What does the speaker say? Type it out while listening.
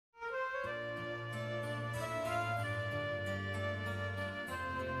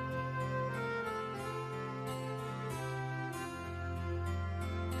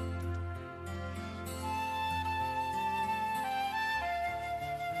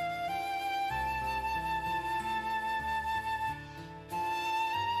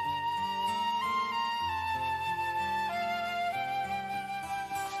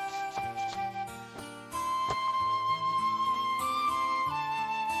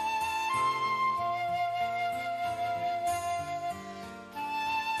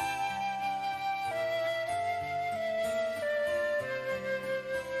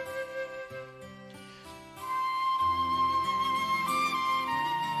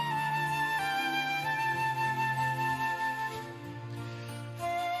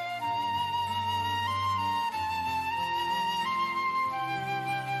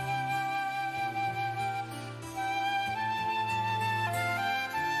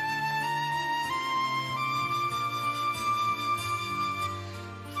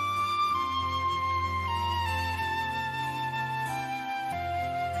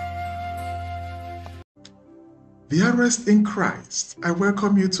Dearest in Christ, I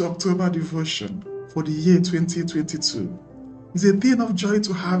welcome you to October devotion for the year 2022. It's a thing of joy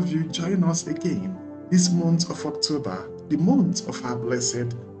to have you join us again this month of October, the month of our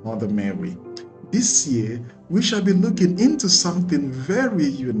Blessed Mother Mary. This year, we shall be looking into something very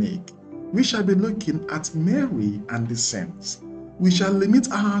unique. We shall be looking at Mary and the saints. We shall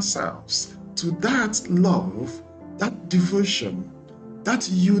limit ourselves to that love, that devotion, that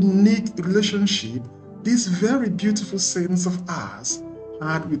unique relationship these very beautiful saints of ours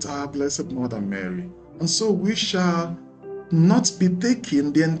had with our Blessed Mother Mary. And so we shall not be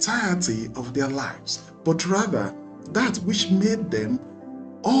taking the entirety of their lives, but rather that which made them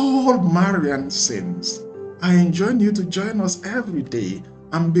all Marian saints. I enjoin you to join us every day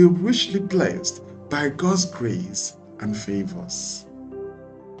and be richly blessed by God's grace and favors.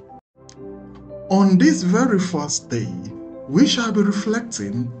 On this very first day, we shall be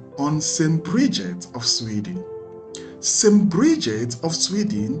reflecting on Saint Bridget of Sweden. Saint Bridget of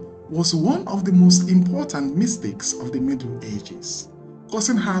Sweden was one of the most important mystics of the Middle Ages,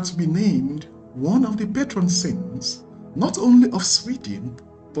 causing her to be named one of the patron saints, not only of Sweden,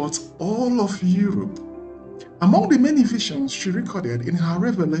 but all of Europe. Among the many visions she recorded in her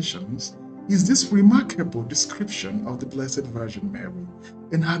revelations is this remarkable description of the Blessed Virgin Mary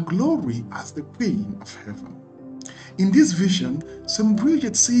and her glory as the Queen of Heaven. In this vision, St.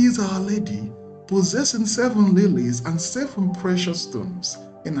 Bridget sees Our Lady possessing 7 lilies and 7 precious stones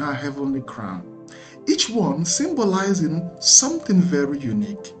in her heavenly crown, each one symbolizing something very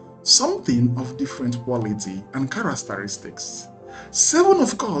unique, something of different quality and characteristics. 7,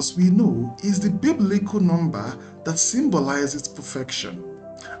 of course, we know is the biblical number that symbolizes perfection,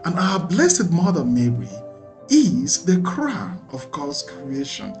 and our Blessed Mother Mary is the crown of God's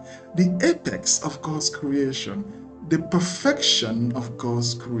creation, the apex of God's creation, the perfection of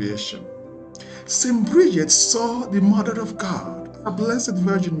God's creation. Saint Bridget saw the Mother of God, our Blessed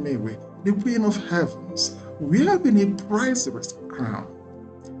Virgin Mary, the Queen of Heavens, wearing a priceless crown.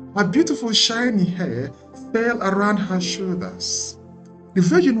 Her beautiful shiny hair fell around her shoulders. The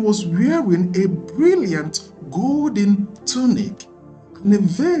Virgin was wearing a brilliant golden tunic and a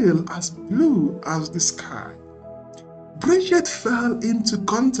veil as blue as the sky. Bridget fell into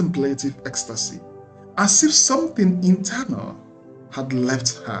contemplative ecstasy, as if something internal had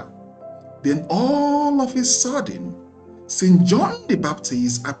left her. Then all of a sudden, St. John the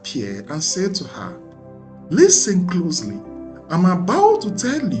Baptist appeared and said to her, "Listen closely, I'm about to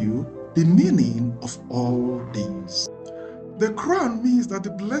tell you the meaning of all these." The crown means that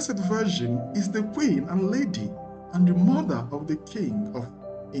the Blessed Virgin is the Queen and Lady and the Mother of the King of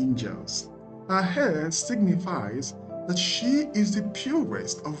Angels. Her hair signifies that she is the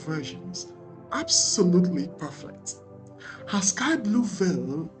purest of virgins, absolutely perfect. Her sky blue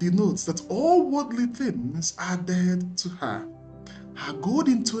veil denotes that all worldly things are dead to her. Her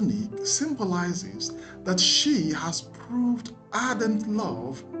golden tunic symbolizes that she has proved ardent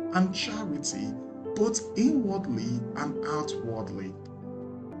love and charity both inwardly and outwardly.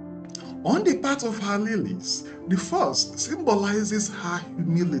 On the part of her lilies, the first symbolizes her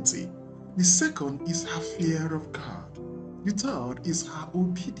humility, the second is her fear of God, the third is her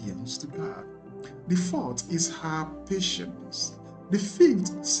obedience to God, the fourth is her patience, the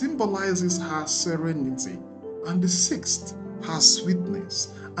fifth symbolizes her serenity, and the sixth her sweetness,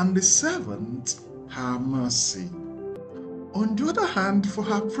 and the seventh her mercy. On the other hand, for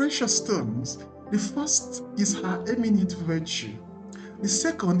her precious stones, the first is her eminent virtue, the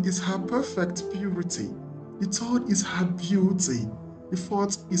second is her perfect purity, the third is her beauty, the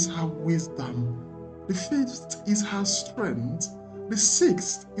fourth is her wisdom, the fifth is her strength, the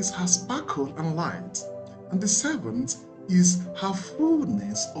sixth is her sparkle and light, and the seventh is her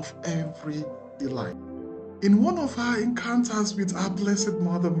fullness of every delight. In one of her encounters with our Blessed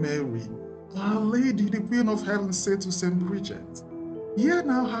Mother Mary, Our Lady, the Queen of Heaven, said to St. Bridget, "Hear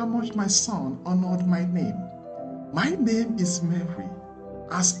now how much my son honored my name. My name is Mary,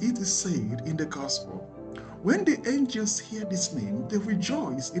 as it is said in the Gospel. When the angels hear this name, they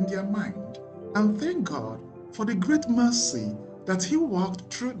rejoice in their mind and thank God for the great mercy that He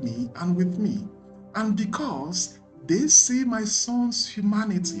worked through me and with me, and because they see my son's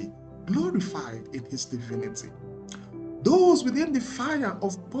humanity glorified in His divinity. Those within the fire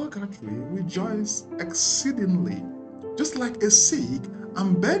of purgatory rejoice exceedingly, just like a sick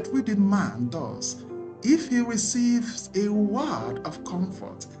and bedridden man does if he receives a word of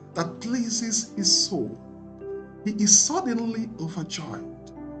comfort that pleases his soul. He is suddenly overjoyed.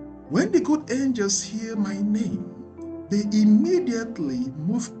 When the good angels hear my name, they immediately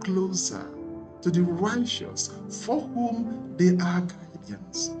move closer to the righteous for whom they are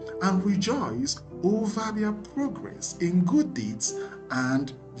guardians, and rejoice over their progress in good deeds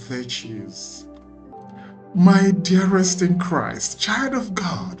and virtues. My dearest in Christ, child of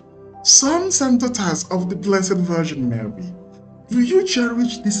God, sons and daughters of the Blessed Virgin Mary, do you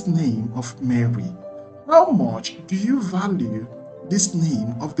cherish this name of Mary? How much do you value this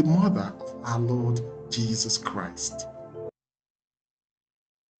name of the Mother of our Lord Jesus Christ?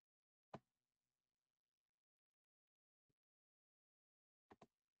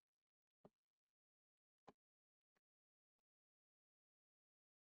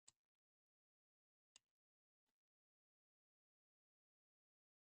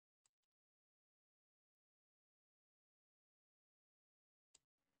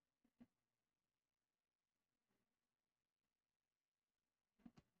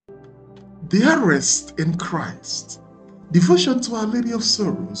 Dearest in Christ, devotion to Our Lady of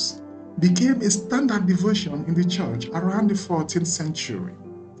Sorrows became a standard devotion in the Church around the 14th century.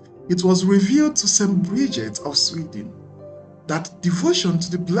 It was revealed to St. Bridget of Sweden that devotion to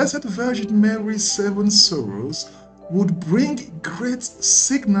the Blessed Virgin Mary's seven sorrows would bring great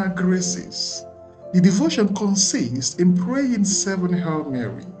signal graces. The devotion consists in praying seven Hail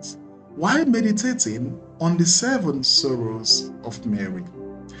Marys while meditating on the seven sorrows of Mary.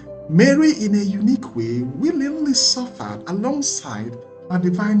 Mary, in a unique way, willingly suffered alongside her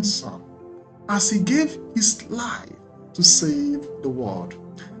divine Son as he gave his life to save the world.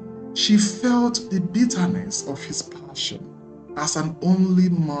 She felt the bitterness of his passion as an only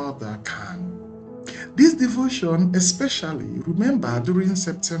mother can. This devotion, especially remembered during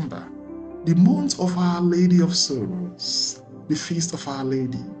September, the month of Our Lady of Sorrows, the Feast of Our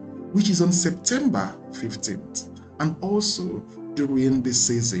Lady, which is on September 15th, and also during the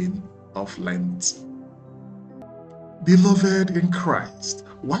season of Lent. Beloved in Christ,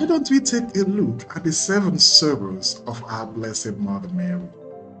 why don't we take a look at the seven sorrows of our Blessed Mother Mary?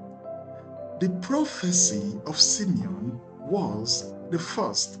 The prophecy of Simeon was the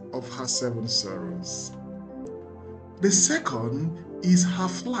first of her seven sorrows. The second is her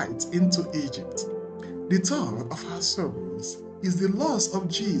flight into Egypt. The third of her sorrows is the loss of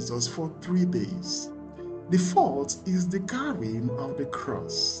Jesus for 3 days. The fourth is the carrying of the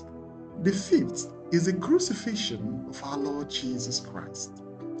cross. The fifth is the crucifixion of our Lord Jesus Christ.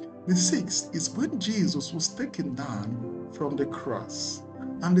 The sixth is when Jesus was taken down from the cross.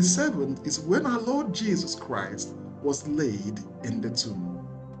 And the seventh is when our Lord Jesus Christ was laid in the tomb.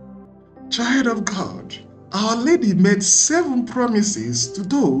 Child of God, Our Lady made 7 promises to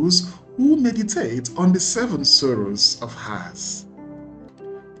those who meditate on the 7 sorrows of hers.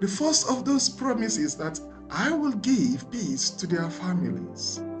 The first of those promises is that I will give peace to their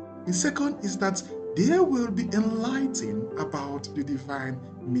families. The second is that they will be enlightened about the divine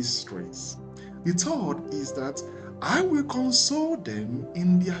mysteries. The third is that I will console them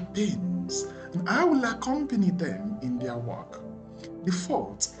in their pains, and I will accompany them in their work. The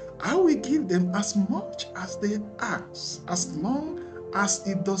fourth, I will give them as much as they ask, as long as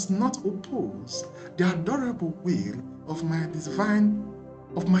it does not oppose the adorable will of my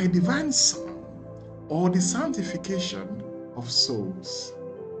divine Son, or the sanctification of souls.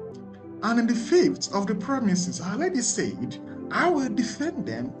 And in the fifth of the promises, Our Lady said, I will defend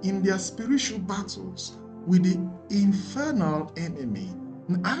them in their spiritual battles with the infernal enemy,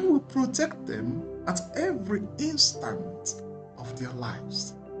 and I will protect them at every instant of their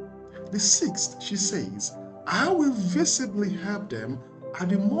lives. The sixth, she says, I will visibly help them at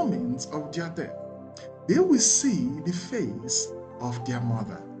the moment of their death. They will see the face of their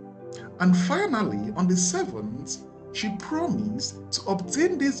mother. And finally, on the seventh, she promised to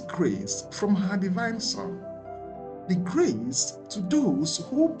obtain this grace from her divine Son. The grace to those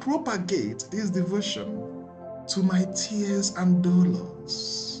who propagate this devotion to my tears and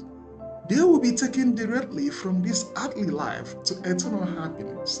dolors. They will be taken directly from this earthly life to eternal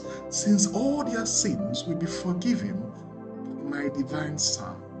happiness, since all their sins will be forgiven by my divine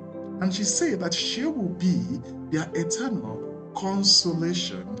Son. And she said that she will be their eternal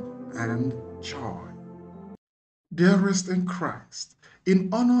consolation and joy. Dearest in Christ, in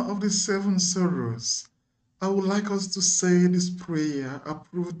honor of the 7 sorrows, I would like us to say this prayer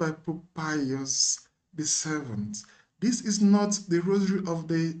approved by Pope Pius VII. This is not the rosary of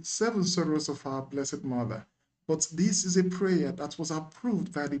the 7 sorrows of our Blessed Mother, but this is a prayer that was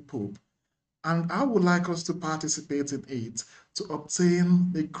approved by the Pope. And I would like us to participate in it to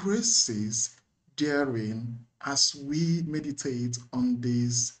obtain the graces therein as we meditate on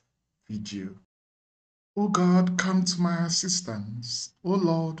this video. O God, come to my assistance. O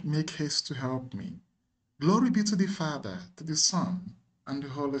Lord, make haste to help me. Glory be to the Father, to the Son, and the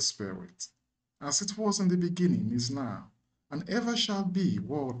Holy Spirit, as it was in the beginning, is now, and ever shall be,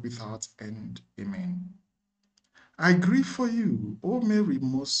 world without end. Amen. I grieve for you, O Mary,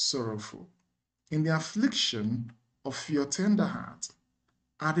 most sorrowful, in the affliction of your tender heart,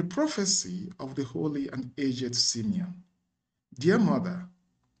 at the prophecy of the holy and aged Simeon. Dear Mother,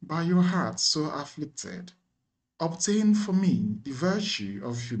 by your heart so afflicted, obtain for me the virtue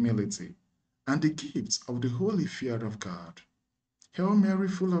of humility and the gifts of the holy fear of God. Hail Mary,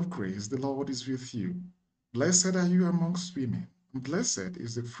 full of grace, the Lord is with you. Blessed are you amongst women, and blessed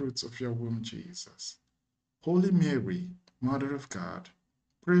is the fruit of your womb, Jesus. Holy Mary, Mother of God,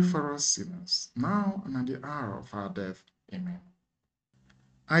 pray for us sinners, now and at the hour of our death. Amen.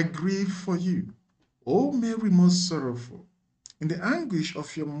 I grieve for you, O Mary, most sorrowful, in the anguish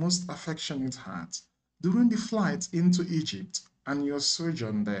of your most affectionate heart, during the flight into Egypt and your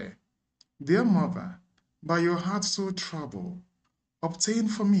sojourn there. Dear Mother, by your heart so troubled, obtain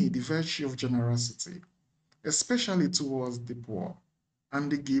for me the virtue of generosity, especially towards the poor,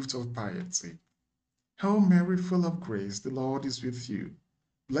 and the gift of piety. Hail Mary, full of grace, the Lord is with you.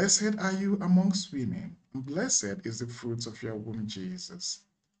 Blessed are you amongst women, and blessed is the fruit of your womb, Jesus.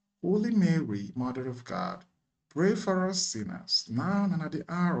 Holy Mary, Mother of God, pray for us sinners, now and at the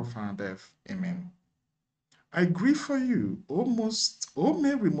hour of our death. Amen. I grieve for you, O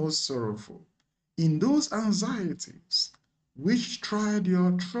Mary, most sorrowful, in those anxieties which tried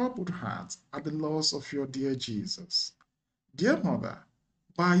your troubled heart at the loss of your dear Jesus. Dear Mother,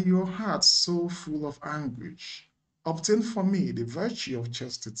 by your heart so full of anguish, obtain for me the virtue of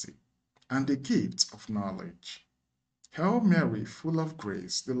chastity and the gift of knowledge. Hail Mary, full of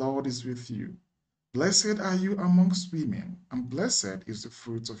grace, the Lord is with you. Blessed are you amongst women, and blessed is the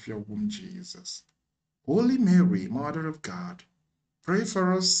fruit of your womb, Jesus. Holy Mary, Mother of God, pray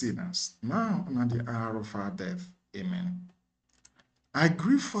for us sinners, now and at the hour of our death. Amen. I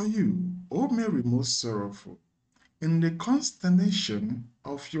grieve for you, O Mary, most sorrowful, in the consternation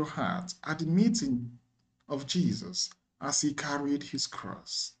of your heart at the meeting of Jesus as he carried his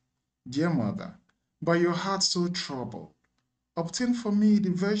cross. Dear Mother, by your heart so troubled, obtain for me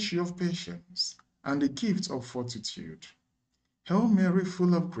the virtue of patience and the gift of fortitude. Hail Mary,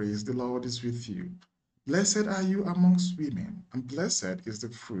 full of grace, the Lord is with you. Blessed are you amongst women, and blessed is the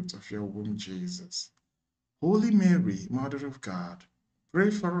fruit of your womb, Jesus. Holy Mary, Mother of God, pray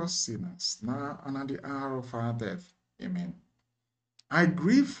for us sinners, now and at the hour of our death. Amen. I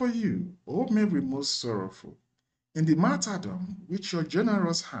grieve for you, O Mary, most sorrowful, in the martyrdom which your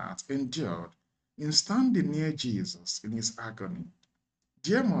generous heart endured in standing near Jesus in his agony.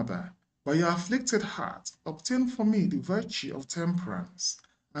 Dear Mother, by your afflicted heart, obtain for me the virtue of temperance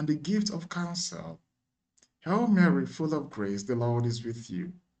and the gift of counsel. Hail Mary, full of grace, the Lord is with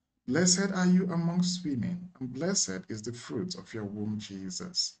you. Blessed are you amongst women, and blessed is the fruit of your womb,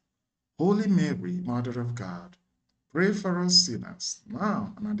 Jesus. Holy Mary, Mother of God, pray for us sinners,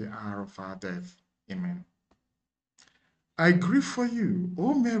 now and at the hour of our death. Amen. I grieve for you,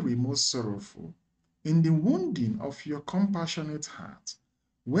 O Mary, most sorrowful, in the wounding of your compassionate heart,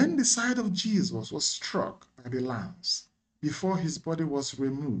 when the side of Jesus was struck by the lance, before his body was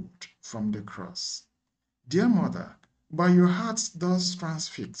removed from the cross. Dear Mother, by your heart thus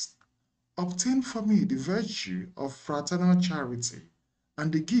transfixed, obtain for me the virtue of fraternal charity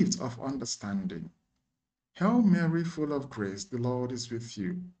and the gift of understanding. Hail Mary, full of grace, the Lord is with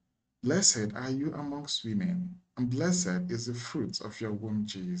you. Blessed are you amongst women, and blessed is the fruit of your womb,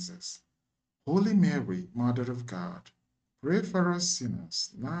 Jesus. Holy Mary, Mother of God, pray for us sinners,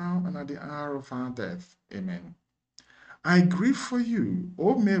 now and at the hour of our death. Amen. I grieve for you,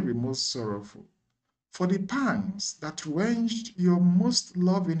 O Mary, most sorrowful, for the pangs that wrenched your most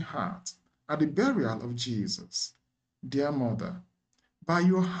loving heart at the burial of Jesus. Dear Mother, by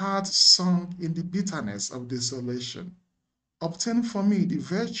your heart sunk in the bitterness of desolation, obtain for me the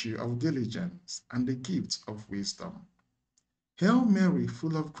virtue of diligence and the gift of wisdom. Hail Mary,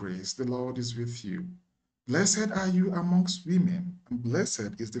 full of grace, the Lord is with you. Blessed are you amongst women, and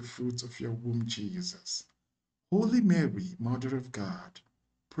blessed is the fruit of your womb, Jesus. Holy Mary, Mother of God,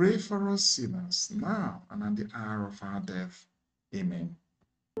 pray for us sinners, now and at the hour of our death. Amen.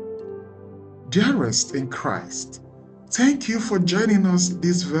 Dearest in Christ, thank you for joining us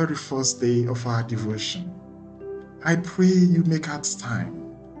this very first day of our devotion. I pray you make out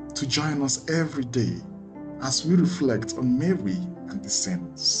time to join us every day as we reflect on Mary and the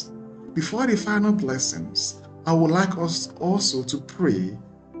saints. Before the final blessings, I would like us also to pray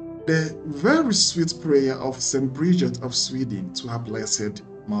the very sweet prayer of St. Bridget of Sweden to our Blessed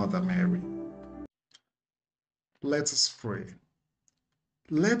Mother Mary. Let us pray.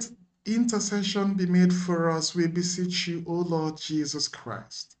 Let intercession be made for us, we beseech you, O Lord Jesus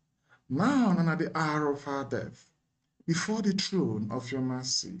Christ, now and at the hour of our death. before the throne of your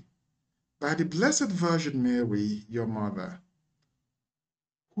mercy, by the Blessed Virgin Mary, your mother,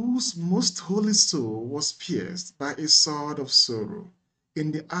 whose most holy soul was pierced by a sword of sorrow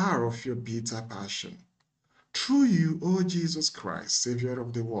in the hour of your bitter passion. Through you, O Jesus Christ, Savior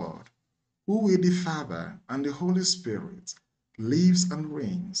of the world, who with the Father and the Holy Spirit lives and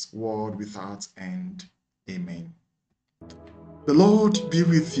reigns, world without end. Amen. The Lord be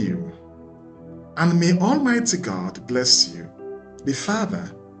with you, and may Almighty God bless you, the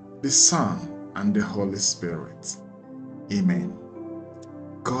Father, the Son, and the Holy Spirit. Amen.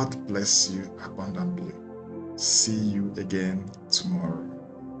 God bless you abundantly. See you again tomorrow.